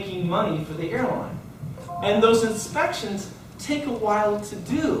not making money for the airline. And those inspections take a while to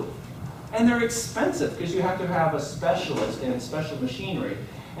do. And they're expensive because you have to have a specialist and special machinery.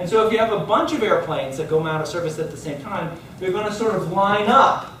 And so if you have a bunch of airplanes that go out of service at the same time, they're going to sort of line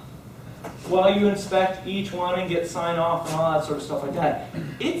up while you inspect each one and get sign off and all that sort of stuff like that.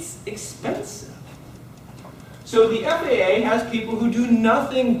 It's expensive. So the FAA has people who do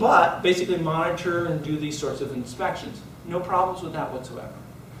nothing but basically monitor and do these sorts of inspections. No problems with that whatsoever.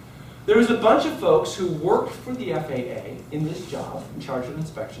 There was a bunch of folks who worked for the FAA in this job, in charge of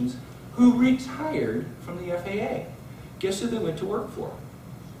inspections, who retired from the FAA. Guess who they went to work for?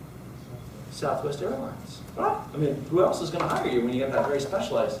 Southwest Airlines. Well, I mean, who else is going to hire you when you get that very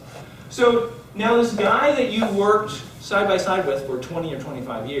specialized? So now this guy that you worked side by side with for 20 or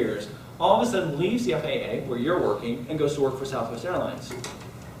 25 years, all of a sudden leaves the FAA, where you're working, and goes to work for Southwest Airlines.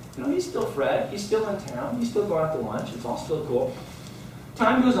 You know, he's still Fred, he's still in town, he's still going out to lunch, it's all still cool.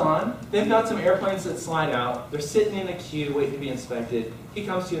 Time goes on, they've got some airplanes that slide out. They're sitting in a queue waiting to be inspected. He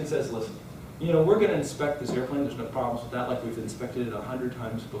comes to you and says, listen, you know, we're going to inspect this airplane. There's no problems with that, like we've inspected it 100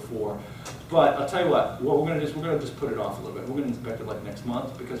 times before. But I'll tell you what we're going to do is we're going to just put it off a little bit. We're going to inspect it like next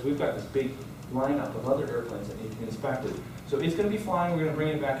month because we've got this big lineup of other airplanes that need to be inspected. So it's going to be flying. We're going to bring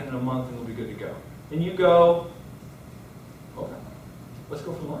it back in a month and we'll be good to go. And you go, okay, let's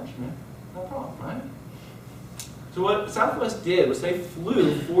go for lunch, man. No problem, right? So what Southwest did was they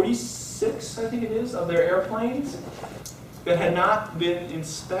flew 46, I think it is, of their airplanes that had not been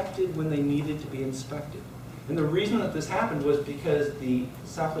inspected when they needed to be inspected. And the reason that this happened was because the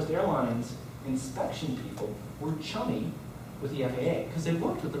Southwest Airlines inspection people were chummy with the FAA because they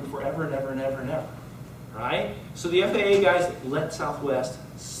worked with them forever and ever and ever and ever, right? So the FAA guys let Southwest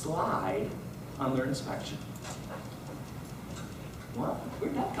slide on their inspection. Well,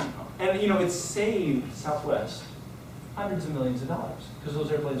 where'd that come from? And you know, it saved Southwest hundreds of millions of dollars because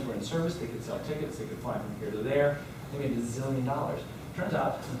those airplanes were in service, they could sell tickets, they could fly from here to there. They made $1 zillion. Turns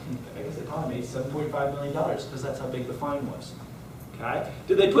out, I guess they probably made $7.5 million because that's how big the fine was. Okay?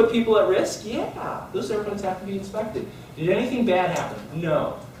 Did they put people at risk? Yeah. Those airplanes have to be inspected. Did anything bad happen?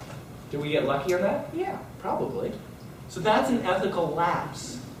 No. Did we get lucky on that? Yeah, probably. So that's an ethical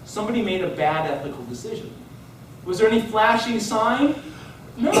lapse. Somebody made a bad ethical decision. Was there any flashing sign?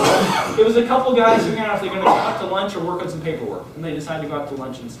 No. It was a couple guys figuring out if they're going to go out to lunch or work on some paperwork, and they decided to go out to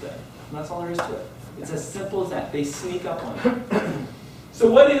lunch instead. And that's all there is to it. It's as simple as that. They sneak up on it.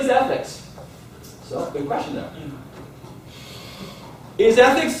 So what is ethics? So, good question though. Is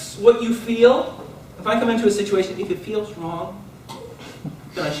ethics what you feel? If I come into a situation, if it feels wrong,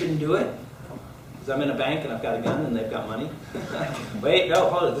 then I shouldn't do it? Because I'm in a bank and I've got a gun and they've got money? Wait, no,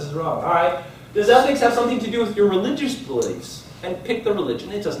 hold it, this is wrong. All right. Does ethics have something to do with your religious beliefs? And pick the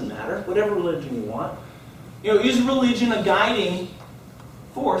religion, it doesn't matter. Whatever religion you want. You know, is religion a guiding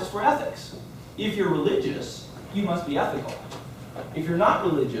force for ethics? If you're religious, you must be ethical. If you're not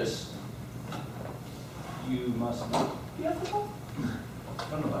religious, you must not be ethical? I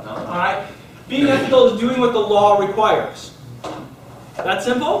don't know about that. All right. Being ethical is doing what the law requires. That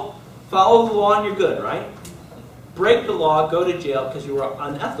simple? Follow the law and you're good, right? Break the law, go to jail because you were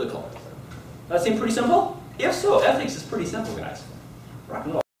unethical. That seem pretty simple? If so, ethics is pretty simple, guys. Rock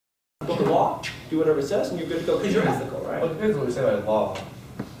and roll. Go to the law, do whatever it says, and you're good to go because you're ethical, right? Well, it depends what we say by law.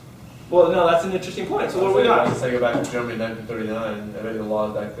 Well, no, that's an interesting point. So what do we got? Let's say go back to Germany in 1939. I bet the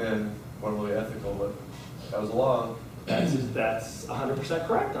laws back then weren't really ethical, but that was a law. That's 100%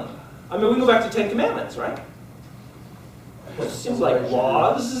 correct on that. I mean, we go back to Ten Commandments, right? It seems like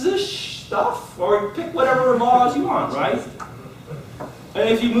laws is this stuff, or pick whatever laws you want, right? And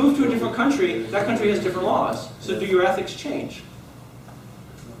if you move to a different country, that country has different laws. So do your ethics change?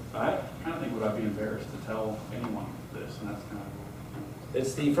 Right? I kind of think would I be embarrassed to tell anyone this, and that's kind of.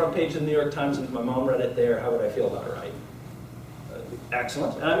 It's the front page of the New York Times, and if my mom read it there, how would I feel about it, right?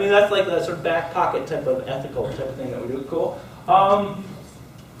 Excellent. And I mean, that's like that sort of back pocket type of ethical type of thing that we do. Cool.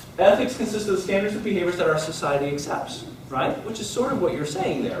 Ethics consists of the standards of behaviors that our society accepts, right? Which is sort of what you're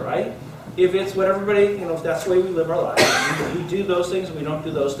saying there, right? If it's what everybody, you know, if that's the way we live our lives, if we do those things and we don't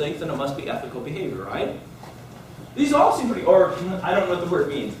do those things, then it must be ethical behavior, right? These all seem pretty, or I don't know what the word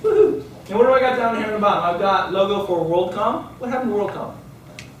means. Woohoo! And what do I got down here on the bottom? I've got logo for WorldCom. What happened to WorldCom?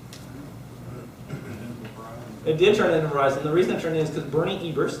 It did turn into Verizon. The reason it turned in is because Bernie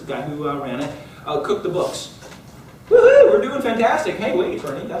Ebbers, the guy who ran it, cooked the books. Woohoo! We're doing fantastic. Hey, wait,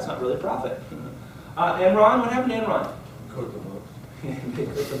 Bernie, that's not really profit. Enron, what happened to Enron? Cook the books. They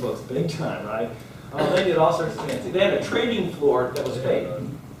cooked the books big time, right? They did all sorts of things. They had a trading floor that was fake.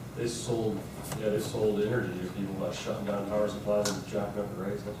 They sold energy to people by shutting down power supplies and jacking up the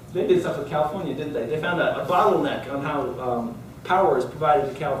rates. They did stuff with California, didn't they? They found a bottleneck on how power is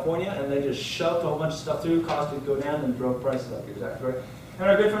provided to California, and they just shoved a whole bunch of stuff through, caused it to go down, and drove prices up. You're exactly right. And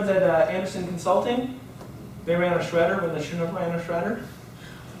our good friends at Anderson Consulting, they ran a shredder when they shouldn't have ran a shredder.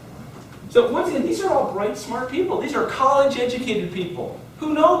 So once again, these are all bright, smart people. These are college-educated people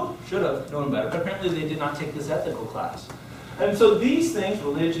who should have known better, but apparently they did not take this ethical class. And so these things,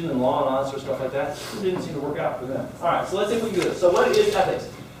 religion and law and all that sort of stuff like that, didn't seem to work out for them. All right, so let's see if we can do this. So what is ethics?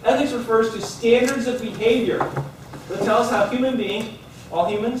 Ethics refers to standards of behavior that tell us how human beings,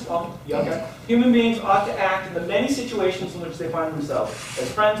 human beings ought to act in the many situations in which they find themselves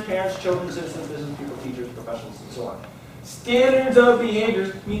as friends, parents, children, citizens, business people, teachers, professionals, and so on. Standards of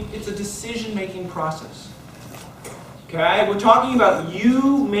behaviors mean it's a decision-making process. Okay, we're talking about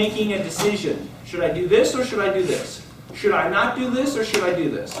you making a decision. Should I do this or should I do this? Should I not do this or should I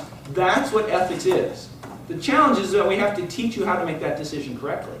do this? That's what ethics is. The challenge is that we have to teach you how to make that decision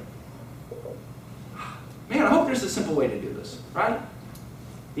correctly. Man, I hope there's a simple way to do this, right?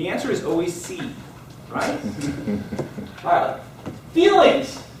 The answer is always C, right? All right.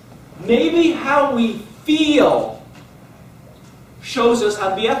 Feelings. Maybe how we feel shows us how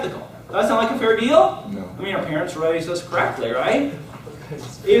to be ethical. Does that sound like a fair deal? No. I mean, our parents raised us correctly, right?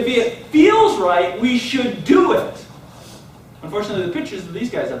 If it feels right, we should do it. Unfortunately, the pictures of these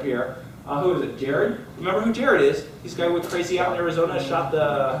guys up here, who is it, Jared? Remember who Jared is? He's the guy with Crazy out in Arizona, shot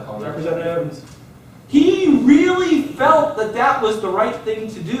the representative. He really felt that that was the right thing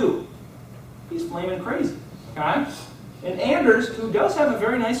to do. He's flaming crazy, okay? And Anders, who does have a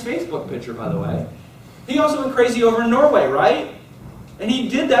very nice Facebook picture, by the way, he also went crazy over in Norway, right? And he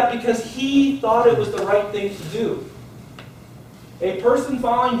did that because he thought it was the right thing to do. A person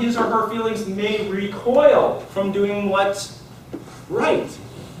following his or her feelings may recoil from doing what's right.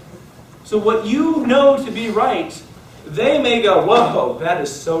 So what you know to be right, they may go, whoa, that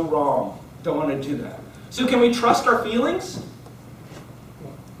is so wrong. Don't want to do that. So can we trust our feelings?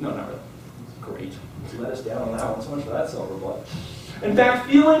 No, not really. Great. Let us down on that one. So much for that silver bullet. In fact,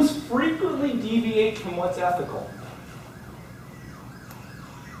 feelings frequently deviate from what's ethical.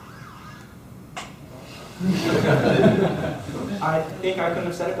 I think I couldn't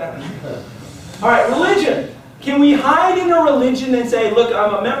have said it better. All right, religion. Can we hide in a religion and say, look,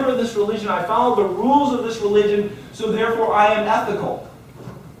 I'm a member of this religion, I follow the rules of this religion, so therefore I am ethical.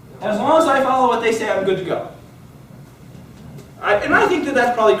 As long as I follow what they say, I'm good to go. And I think that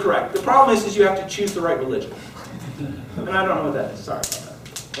that's probably correct. The problem is you have to choose the right religion. And I don't know what that is. Sorry about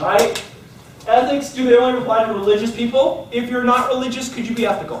that. Right? Ethics, do they only apply to religious people? If you're not religious, could you be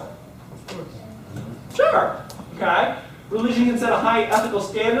ethical? Sure. Okay. Religion can set a high ethical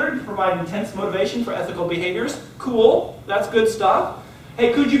standard, provide intense motivation for ethical behaviors. Cool. That's good stuff.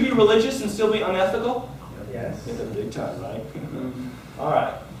 Hey, could you be religious and still be unethical? Yes. It's a big time, right? All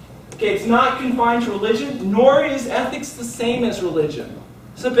right. Okay, it's not confined to religion, nor is ethics the same as religion.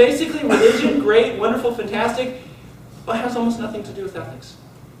 So basically, religion, great, wonderful, fantastic, but has almost nothing to do with ethics.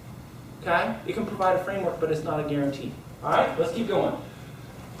 Okay? It can provide a framework, but it's not a guarantee. All right, let's keep going.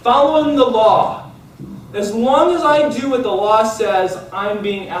 Following the law. As long as I do what the law says, I'm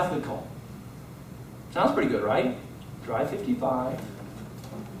being ethical. Sounds pretty good, right? Drive 55.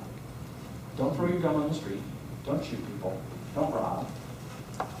 Don't throw your gun on the street. Don't shoot people. Don't rob.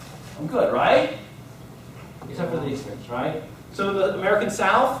 I'm good, right? Except for these things, right? So the American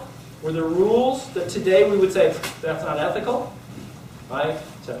South, were there rules that today we would say, that's not ethical? Right?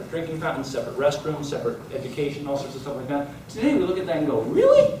 Separate drinking fountains, separate restrooms, separate education, all sorts of stuff like that. Today we look at that and go,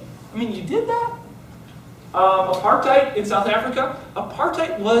 really? I mean, you did that? Apartheid in South Africa,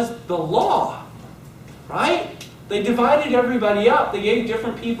 apartheid was the law, right? They divided everybody up. They gave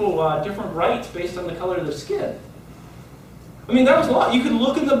different people different rights based on the color of their skin. I mean, that was law. You could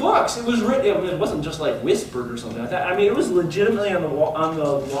look in the books. It was written. I mean, it wasn't just like whispered or something like that. I mean, it was legitimately on the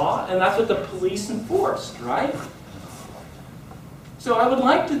law, and that's what the police enforced, right? So I would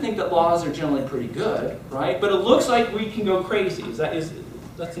like to think that laws are generally pretty good, right? But it looks like we can go crazy. Does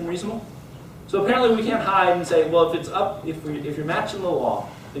that seem reasonable? So apparently we can't hide and say, well, if you're matching the law,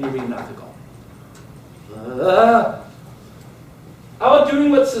 then you're being ethical. How about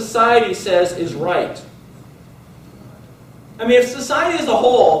doing what society says is right? I mean, if society as a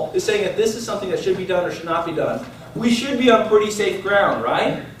whole is saying that this is something that should be done or should not be done, we should be on pretty safe ground,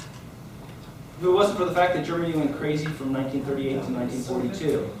 right? If it wasn't for the fact that Germany went crazy from 1938 to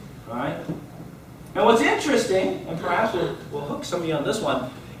 1942, right? And what's interesting, and perhaps we'll hook some of you on this one,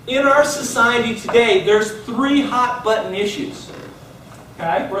 in our society today, there's 3 hot button issues.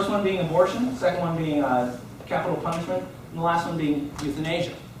 Okay? First one being abortion, second one being capital punishment, and the last one being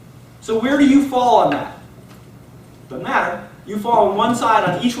euthanasia. So where do you fall on that? Doesn't matter. You fall on one side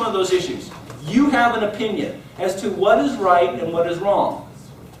on each one of those issues. You have an opinion as to what is right and what is wrong.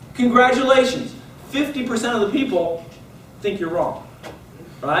 Congratulations. 50% of the people think you're wrong.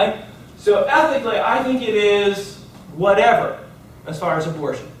 Right? So ethically, I think it is whatever as far as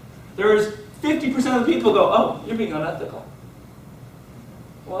abortion. There's 50% of the people go, oh, you're being unethical.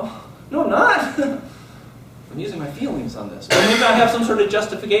 Well, no, I'm not. I'm using my feelings on this. Or maybe I have some sort of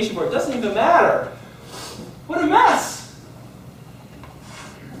justification for it. It doesn't even matter. What a mess.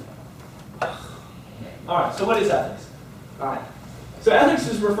 All right, so what is ethics? All right. So ethics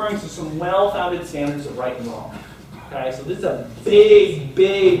is referring to some well-founded standards of right and wrong. Okay, so this is a big,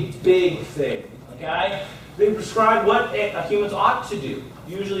 big, big thing. Okay? They prescribe what humans ought to do,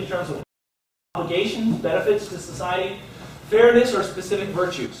 usually in terms of obligations, benefits to society, fairness, or specific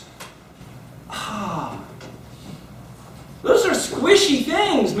virtues. Those are squishy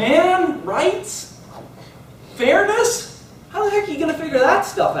things, man. Rights? Fairness? How the heck are you going to figure that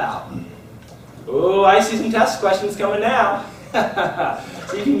stuff out? Oh, I see some test questions coming now.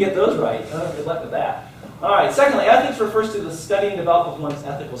 So you can get those right. Good luck with that. All right, secondly, ethics refers to the study and development of one's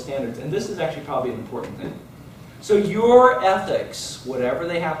ethical standards. And this is actually probably an important thing. So your ethics, whatever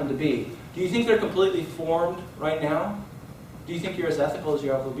they happen to be, do you think they're completely formed right now? Do you think you're as ethical as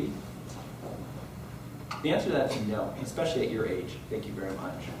you ever will be? The answer to that is no, especially at your age. Thank you very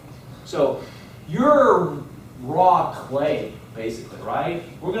much. So you're raw clay, basically, right?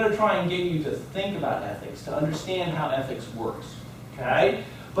 We're going to try and get you to think about ethics, to understand how ethics works, okay?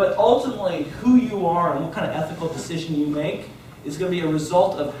 But ultimately, who you are and what kind of ethical decision you make is going to be a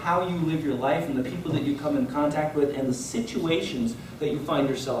result of how you live your life and the people that you come in contact with and the situations that you find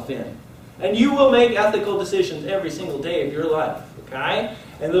yourself in. And you will make ethical decisions every single day of your life, okay?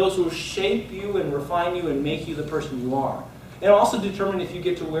 And those will shape you and refine you and make you the person you are. And also determine if you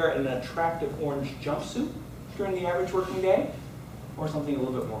get to wear an attractive orange jumpsuit during the average working day or something a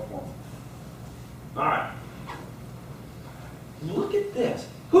little bit more formal. All right. Look at this.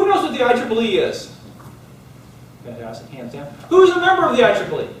 Who knows what the IEEE is? Fantastic, hands down. Who's a member of the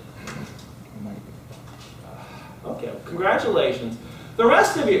IEEE? Okay, congratulations. The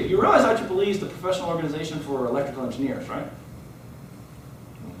rest of you realize IEEE is the professional organization for electrical engineers, right?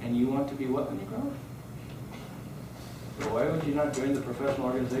 And you want to be what when you grow up? Why would you not join the professional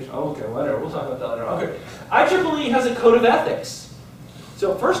organization? Oh, okay, whatever. We'll talk about that later on. Okay. IEEE has a code of ethics.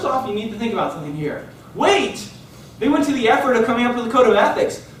 So first off, you need to think about something here. Wait! They went to the effort of coming up with a code of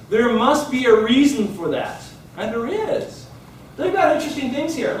ethics. There must be a reason for that. And there is. They've got interesting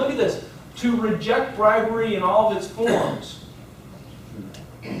things here. Look at this. To reject bribery in all of its forms.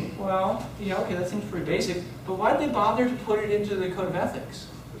 Well, yeah, okay, that seems pretty basic. But why did they bother to put it into the code of ethics?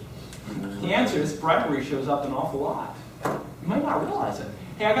 The answer is bribery shows up an awful lot. You might not realize it.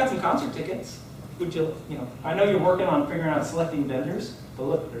 Hey, I got some concert tickets. Would you know, I know you're working on figuring out selecting vendors, but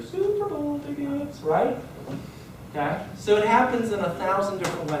look, they're Super Bowl tickets, right? Okay? So it happens in 1,000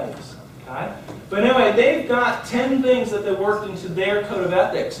 different ways. Okay? But anyway, they've got 10 things that they worked into their code of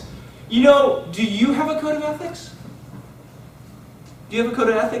ethics. You know, do you have a code of ethics? Do you have a code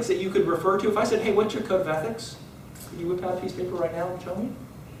of ethics that you could refer to? If I said, hey, what's your code of ethics? Could you whip out a piece of paper right now and show me?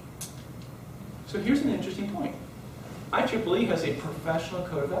 So here's an interesting point. IEEE has a professional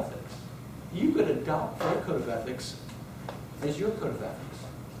code of ethics. You could adopt their code of ethics as your code of ethics.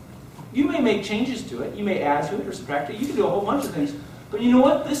 You may make changes to it. You may add to it or subtract it. You can do a whole bunch of things. But you know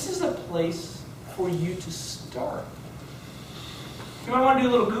what? This is a place for you to start. You might want to do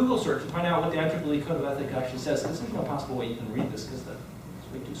a little Google search and find out what the IEEE Code of Ethics actually says, because there's no possible way you can read this because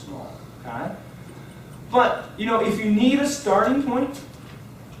it's way too small. Okay? But, you know, if you need a starting point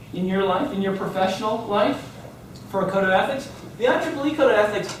in your life, in your professional life, for a code of ethics, the IEEE Code of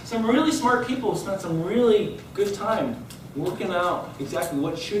Ethics, some really smart people have spent some really good time working out exactly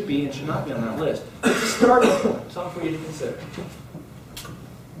what should be and should not be on that list. It's a starting point, something for you to consider.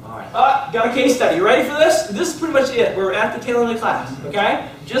 All right. Got a case study. You ready for this? This is pretty much it. We're at the tail end of the class, okay?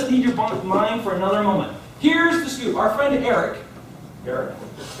 Just need your mind for another moment. Here's the scoop. Our friend Eric,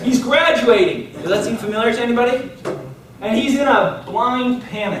 he's graduating. Does that seem familiar to anybody? And he's in a blind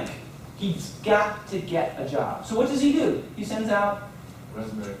panic. He's got to get a job. So what does he do? He sends out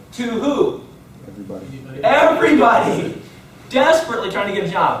Resume. to who? Everybody. Everybody. Desperately trying to get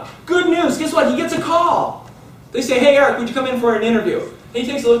a job. Good news. Guess what? He gets a call. They say, hey, Eric, would you come in for an interview? And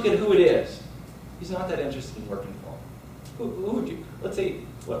he takes a look at who it is. He's not that interested in working for him. Who would you? Let's say,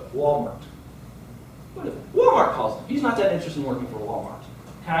 what? Walmart. What if Walmart calls him? He's not that interested in working for Walmart.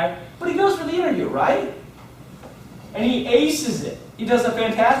 Okay? But he goes for the interview, right? And he aces it. He does a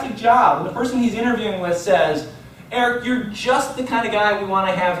fantastic job. And the person he's interviewing with says, Eric, you're just the kind of guy we want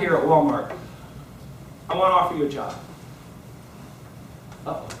to have here at Walmart. I want to offer you a job.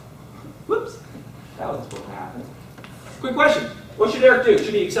 Uh-oh. Whoops. That was supposed to happen. Quick question. What should Eric do?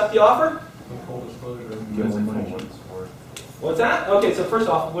 Should he accept the offer? Full disclosure. Give him money. What's that? Okay, so first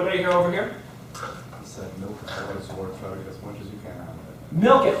off, what did I hear over here? He said milk it for what it's worth, try to get as much as you can out of it.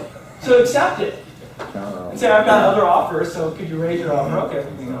 Milk it. So accept it. And say, I've got other offers, so could you raise your offer? Okay.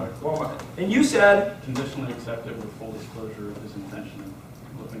 Walmart. And you said? Conditionally accepted with full disclosure of his intention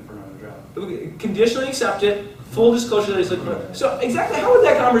of looking for another job. Conditionally accept it, full disclosure that he's looking for. So exactly how would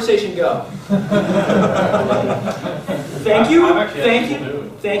that conversation go? Thank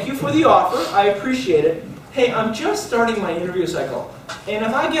you for the offer. I appreciate it. Hey, I'm just starting my interview cycle. And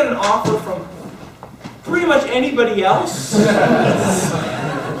if I get an offer from pretty much anybody else,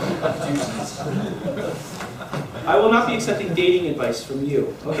 I will not be accepting dating advice from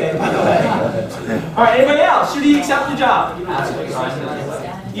you. Okay, by the way. All right, anybody else? Should he accept the job?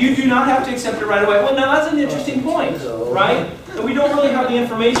 You do not have to accept it right away. Well, now that's an interesting point, right? And we don't really have the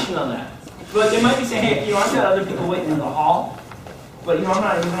information on that. But they might be saying, hey, you know, I've got other people waiting in the hall. but you know, I'm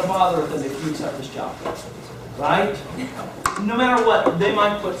not even going to bother with it if you accept this job. Right? No matter what, they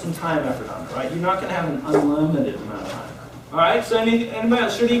might put some time effort on it, right? You're not going to have an unlimited amount of time. All right? So anybody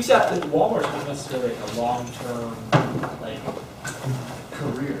else, should he accept it? Walmart's not necessarily like a long-term, like,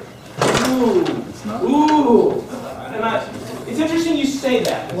 career. Ooh. It's not. Ooh. It's interesting you say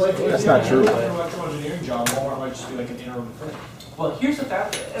that. Well, if That's you're not true. an electrical engineering job, Walmart might just be like an interim thing. Well, here's what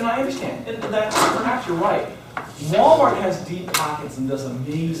that, and I understand, and that perhaps you're right. Walmart has deep pockets and does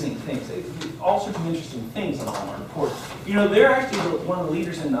amazing things. All sorts of interesting things in Walmart, of course. You know, they're actually one of the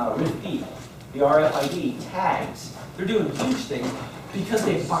leaders in RFID, the RFID tags. They're doing huge things because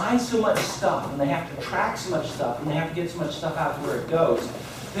they buy so much stuff and they have to track so much stuff and they have to get so much stuff out to where it goes.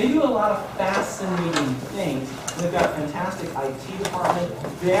 They do a lot of fascinating things. They've got a fantastic IT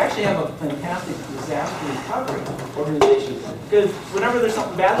department. They actually have a fantastic disaster recovery organization. Because whenever there's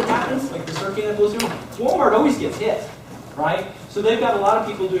something bad that happens, like the hurricane that blows through, Walmart always gets hit, right? So they've got a lot of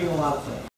people doing a lot of things.